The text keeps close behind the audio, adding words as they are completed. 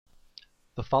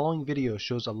The following video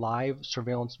shows a live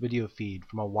surveillance video feed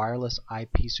from a wireless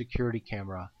IP security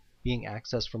camera being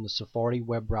accessed from the Safari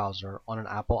web browser on an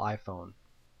Apple iPhone.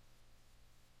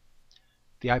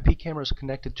 The IP camera is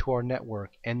connected to our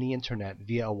network and the internet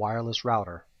via a wireless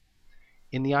router.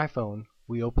 In the iPhone,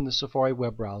 we open the Safari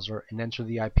web browser and enter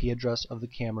the IP address of the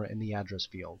camera in the address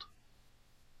field.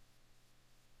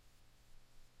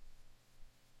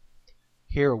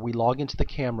 Here we log into the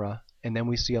camera, and then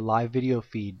we see a live video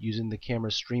feed using the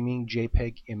camera's streaming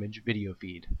JPEG image video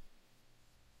feed.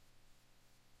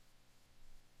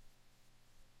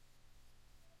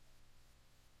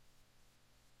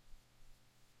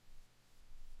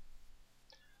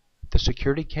 The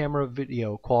security camera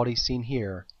video quality seen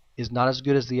here is not as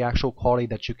good as the actual quality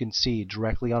that you can see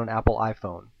directly on an Apple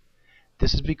iPhone.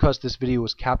 This is because this video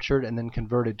was captured and then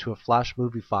converted to a Flash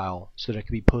movie file so that it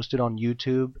can be posted on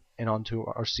YouTube and onto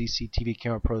our CCTV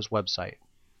Camera Pros website.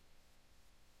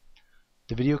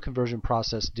 The video conversion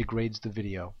process degrades the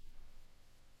video.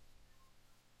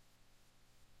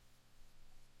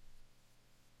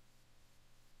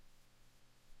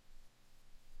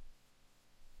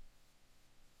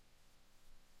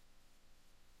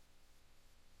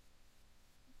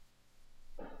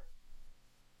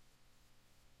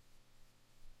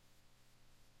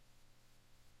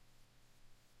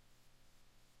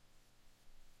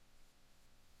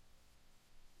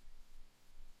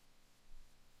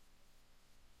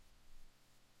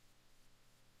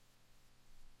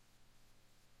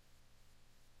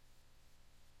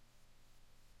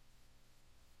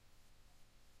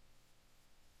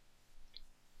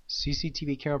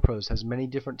 CCTV Camera Pros has many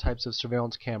different types of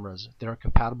surveillance cameras that are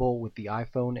compatible with the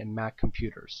iPhone and Mac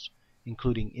computers,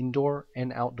 including indoor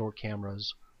and outdoor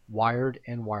cameras, wired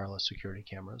and wireless security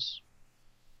cameras.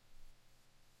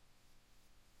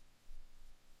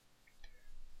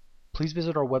 Please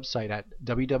visit our website at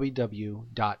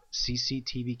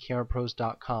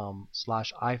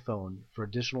www.cctvcamerapros.com/iPhone for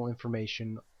additional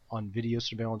information on video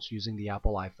surveillance using the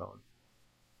Apple iPhone.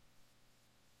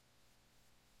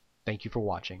 Thank you for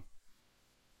watching.